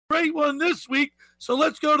great one this week. So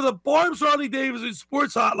let's go to the Barnes Harley-Davidson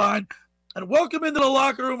Sports Hotline and welcome into the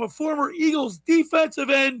locker room a former Eagles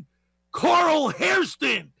defensive end, Carl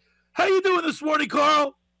Hariston. How you doing this morning,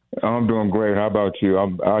 Carl? I'm doing great. How about you?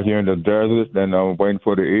 I'm out here in the desert, and I'm waiting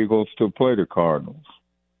for the Eagles to play the Cardinals.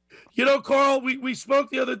 You know, Carl, we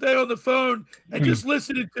spoke the other day on the phone, and just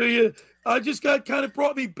listening to you, just kind of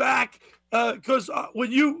brought me back because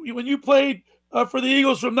when you played for the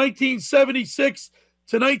Eagles from 1976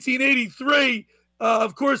 to 1983,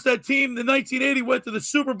 of course, that team in 1980 went to the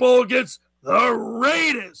Super Bowl against the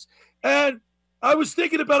Raiders. And I was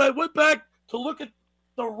thinking about, I went back to look at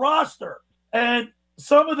the roster and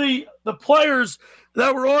some of the players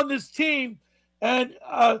that were on this team, and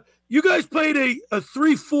you guys played a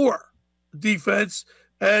 3-4 defense,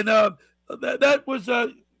 and that was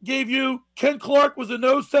gave you Ken Clark was a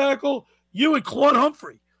nose tackle. You and Claude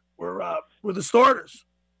Humphrey were the starters.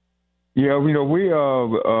 Yeah, we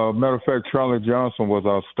matter of fact, Charlie Johnson was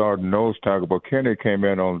our starting nose tackle, but Kenny came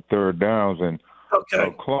in on third downs, and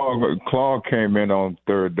Claude came in on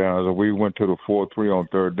third downs, and we went to the 4-3 on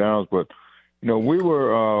third downs. But we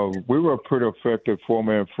were a pretty effective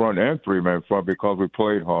 4-man front and 3-man front because we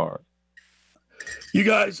played hard. You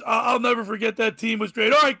guys, I'll never forget that team was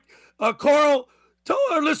great. All right, Carl, tell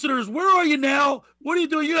our listeners, where are you now? What are you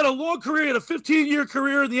doing? You had a long career, you had a 15-year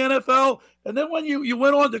career in the NFL, and then when you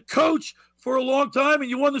went on to coach for a long time and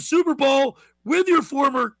you won the Super Bowl with your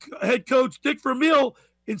former head coach, Dick Vermeil,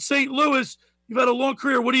 in St. Louis. You've had a long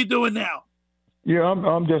career. What are you doing now? Yeah,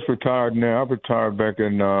 I'm just retired now. I retired back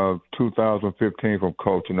in 2015 from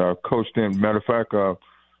coaching. I coached in, matter of fact,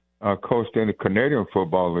 I coached in the Canadian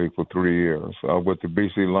Football League for 3 years with the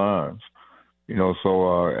BC Lions.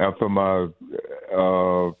 So after my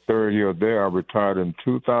third year there, I retired in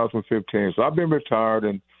 2015. So I've been retired,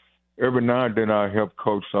 and every now and then I help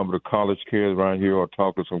coach some of the college kids around here, or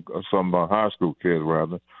talk to some high school kids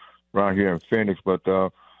rather, around here in Phoenix. But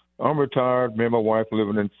I'm retired. Me and my wife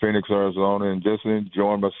living in Phoenix, Arizona, and just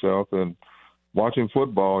enjoying myself and watching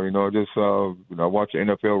football. I watch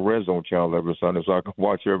NFL Red Zone channel every Sunday, so I can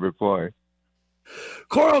watch every play.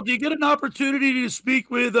 Carl, do you get an opportunity to speak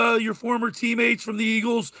with your former teammates from the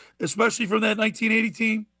Eagles, especially from that 1980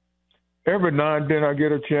 team? Every now and then I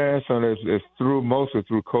get a chance, and it's mostly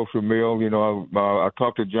through Coach Vermeil. I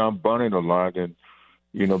talk to John Bunning a lot, and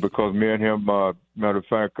because me and him, matter of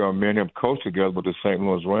fact, me and him coached together with the St.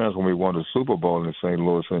 Louis Rams when we won the Super Bowl in St.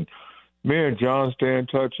 Louis, and me and John stay in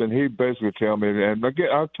touch, and he basically tell me, and again,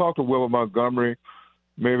 I talk to Wilbur Montgomery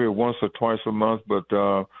maybe once or twice a month, but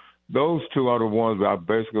those two are the ones that I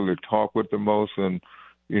basically talk with the most, and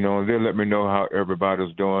they let me know how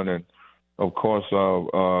everybody's doing, and of course,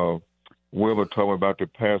 Wilbur told me about the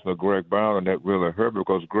passing of Greg Brown, and that really hurt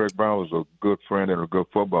because Greg Brown was a good friend and a good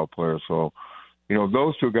football player. So,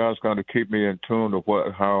 those two guys kind of keep me in tune to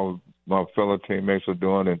how my fellow teammates are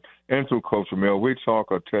doing, and through Coach Vermeil, we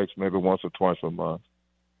talk or text maybe once or twice a month.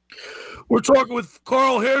 We're talking with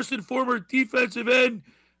Carl Hariston, former defensive end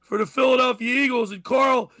for the Philadelphia Eagles. And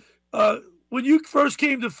Carl, when you first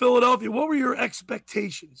came to Philadelphia, what were your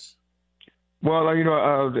expectations? Well, I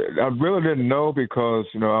really didn't know because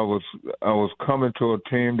I was coming to a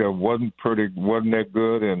team that wasn't that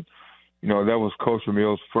good, and that was Coach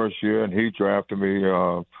Vermeil's first year, and he drafted me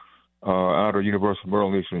out of University of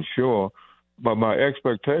Maryland Eastern Shore. But my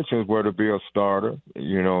expectations were to be a starter,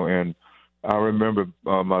 and I remember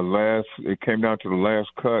it came down to the last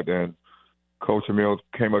cut, and Coach Vermeil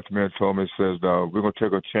came up to me and told me, says, we're going to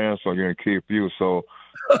take a chance on you and keep you. So,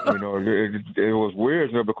 it was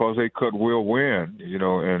weird because they cut Will Wynn,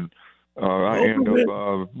 and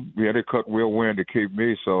they cut Will Wynn to keep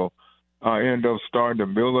me. So I ended up starting the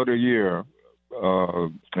middle of the year.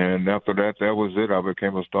 And after that was it. I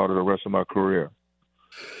became a starter the rest of my career.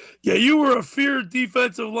 Yeah, you were a feared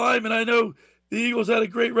defensive lineman. I know the Eagles had a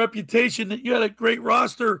great reputation. You had a great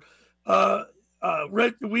roster.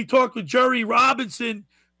 We talked with Jerry Robinson.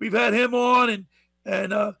 We've had him on,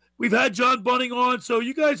 and we've had John Bunning on. So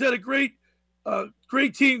you guys had a great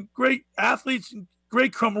team, great athletes, and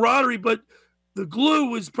great camaraderie. But the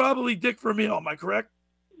glue was probably Dick Vermeil. Am I correct?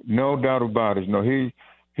 No doubt about it. No,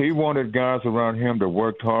 he wanted guys around him that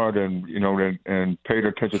worked hard and paid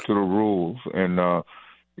attention to the rules. And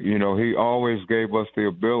he always gave us the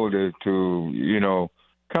ability to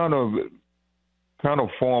kind of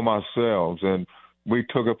form ourselves, and we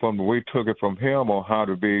took it from him on how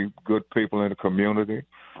to be good people in the community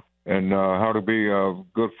and how to be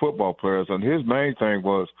good football players. And his main thing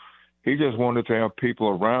was he just wanted to have people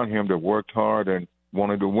around him that worked hard and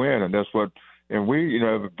wanted to win, and that's what. And we,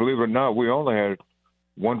 believe it or not, we only had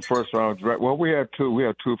one first-round draft. Well, we had two. We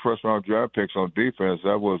had two first-round draft picks on defense.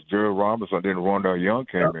 That was Jerry Robinson. Then Rondell Young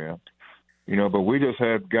came in. But we just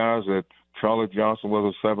had guys that Charlie Johnson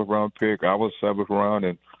was a seventh-round pick. I was seventh round,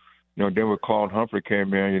 and then when Claude Humphrey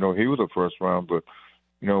came in, he was a first round. But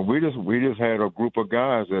we just had a group of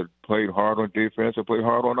guys that played hard on defense and played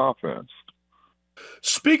hard on offense.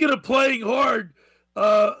 Speaking of playing hard,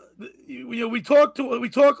 we talk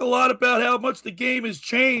a lot about how much the game has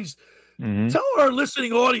changed. Mm-hmm. Tell our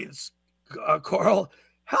listening audience, Carl,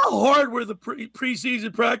 how hard were the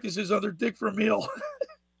preseason practices under Dick Vermeil?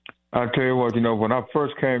 I'll tell you what, when I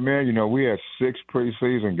first came in, we had 6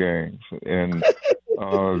 preseason games, and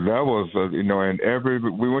that was,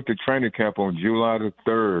 and we went to training camp on July the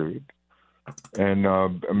 3rd, and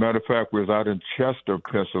a matter of fact, we was out in Chester,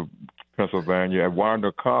 Pennsylvania, at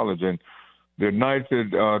Widener College, and the night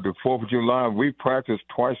that the 4th of July, we practiced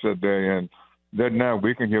twice a day, and that night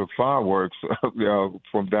we can hear fireworks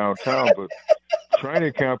from downtown, but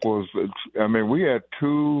training camp was, we had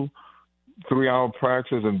 2 3-hour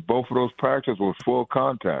practices, and both of those practices was full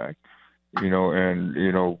contact, and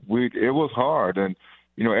it was hard. And,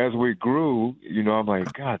 as we grew, I'm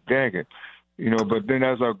like, God dang it, but then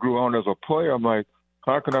as I grew on as a player, I'm like,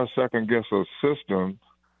 how can I second guess a system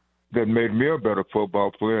that made me a better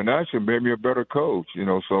football player and actually made me a better coach,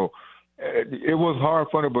 so it was hard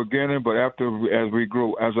from the beginning, but as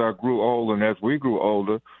I grew older and as we grew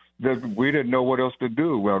older, that we didn't know what else to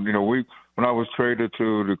do. Well, when I was traded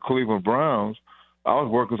to the Cleveland Browns, I was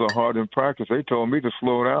working so hard in practice. They told me to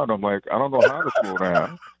slow down. I'm like, I don't know how to slow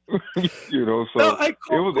down. So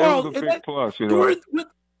it was a big plus.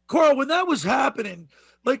 Carl, when that was happening,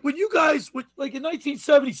 like when you guys, like in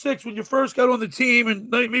 1976, when you first got on the team, and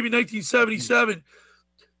maybe 1977,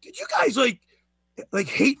 did you guys like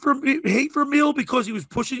hate Vermeil because he was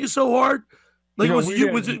pushing you so hard? Like was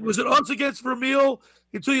it us against Vermeil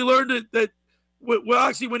until you learned that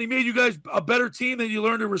actually when he made you guys a better team, then you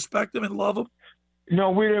learned to respect him and love him? No,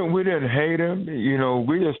 we didn't hate him.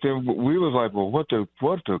 We just didn't. We was like, well, what the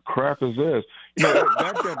crap is this?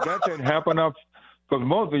 That didn't happen up because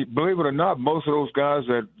believe it or not, most of those guys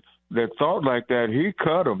that thought like that, he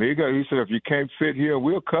cut them. He said, if you can't fit here,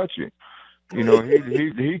 we'll cut you.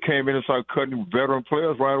 He came in and started cutting veteran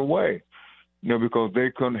players right away. Because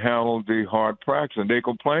they couldn't handle the hard practice, and they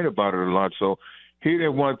complained about it a lot. So he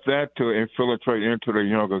didn't want that to infiltrate into the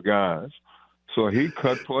younger guys. So he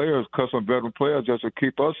cut some veteran players just to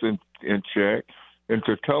keep us in check and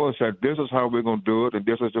to tell us that this is how we're going to do it and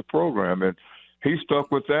this is the program. And he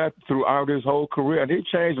stuck with that throughout his whole career. And he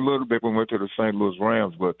changed a little bit when we went to the St. Louis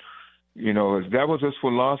Rams. But, that was his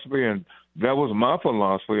philosophy, and that was my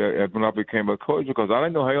philosophy when I became a coach because I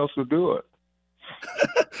didn't know how else to do it.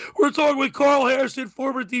 We're talking with Carl Hariston,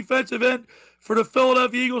 former defensive end for the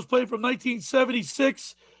Philadelphia Eagles, played from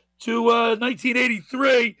 1976 to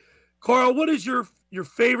 1983. Carl, what is your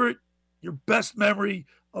favorite, your best memory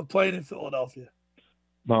of playing in Philadelphia?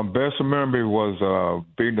 My best memory was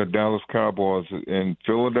beating the Dallas Cowboys in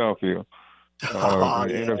Philadelphia in the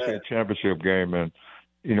NFC Championship game. And,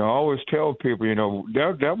 I always tell people,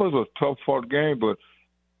 that was a tough-fought game, but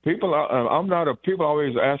people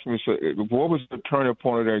always ask me, what was the turning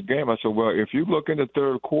point of that game? I said, well, if you look in the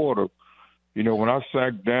third quarter, when I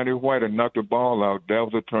sacked Danny White and knocked the ball out, that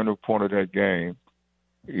was the turning point of that game.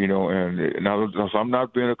 And I'm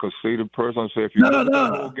not being a conceited person. I say, if you look at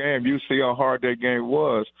the whole game, you see how hard that game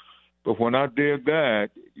was. But when I did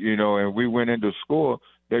that, and we went in to score,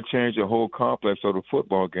 that changed the whole complex of the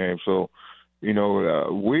football game. So,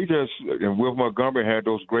 we just, and Will Montgomery had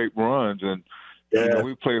those great runs, and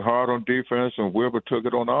we played hard on defense, and Wilbur took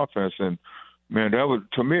it on offense. And man, that was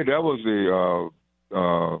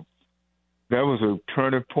a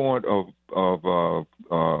turning point of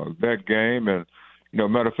that game. And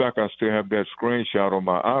matter of fact, I still have that screenshot on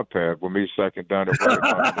my iPad with me sacking down the right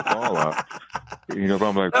behind the ball out. But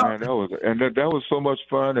I'm like, man, that was so much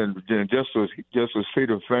fun, and just to see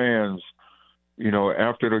the fans,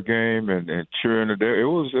 after the game and cheering it there, it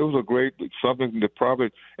was a great something that probably.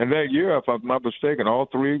 And that year, if I'm not mistaken, all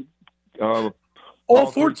three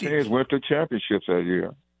teams went to championships that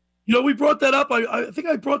year. We brought that up. I think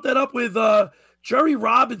I brought that up with Jerry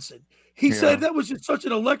Robinson. He said that was just such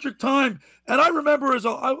an electric time. And I remember,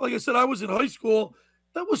 like I said, I was in high school.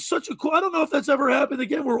 That was such a cool. I don't know if that's ever happened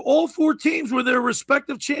again, where all 4 teams were in their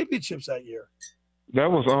respective championships that year. That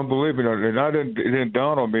was unbelievable, and it didn't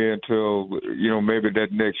dawn on me until maybe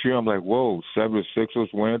that next year. I'm like, whoa,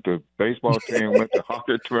 76ers went, the baseball team went, the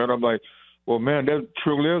hockey team. I'm like, well, man, that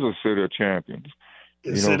truly is a city of champions.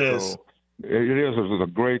 Yes, it is. It is. It's a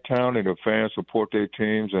great town, and the fans support their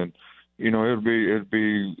teams, and it'd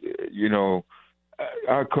be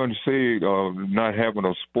I couldn't see not having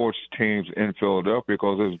those sports teams in Philadelphia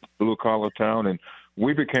because it's blue collar town, and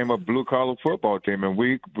we became a blue collar football team, and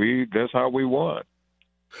we that's how we won.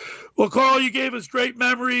 Well, Carl, you gave us great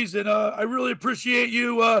memories, and I really appreciate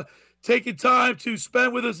you taking time to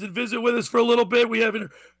spend with us and visit with us for a little bit. We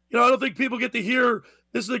haven't, I don't think people get to hear.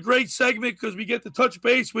 This is a great segment because we get to touch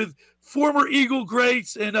base with former Eagle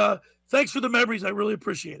greats, and thanks for the memories. I really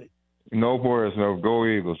appreciate it. No worries. No, go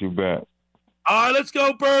Eagles. You bet. All right, let's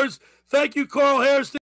go, Birds. Thank you, Carl Hariston.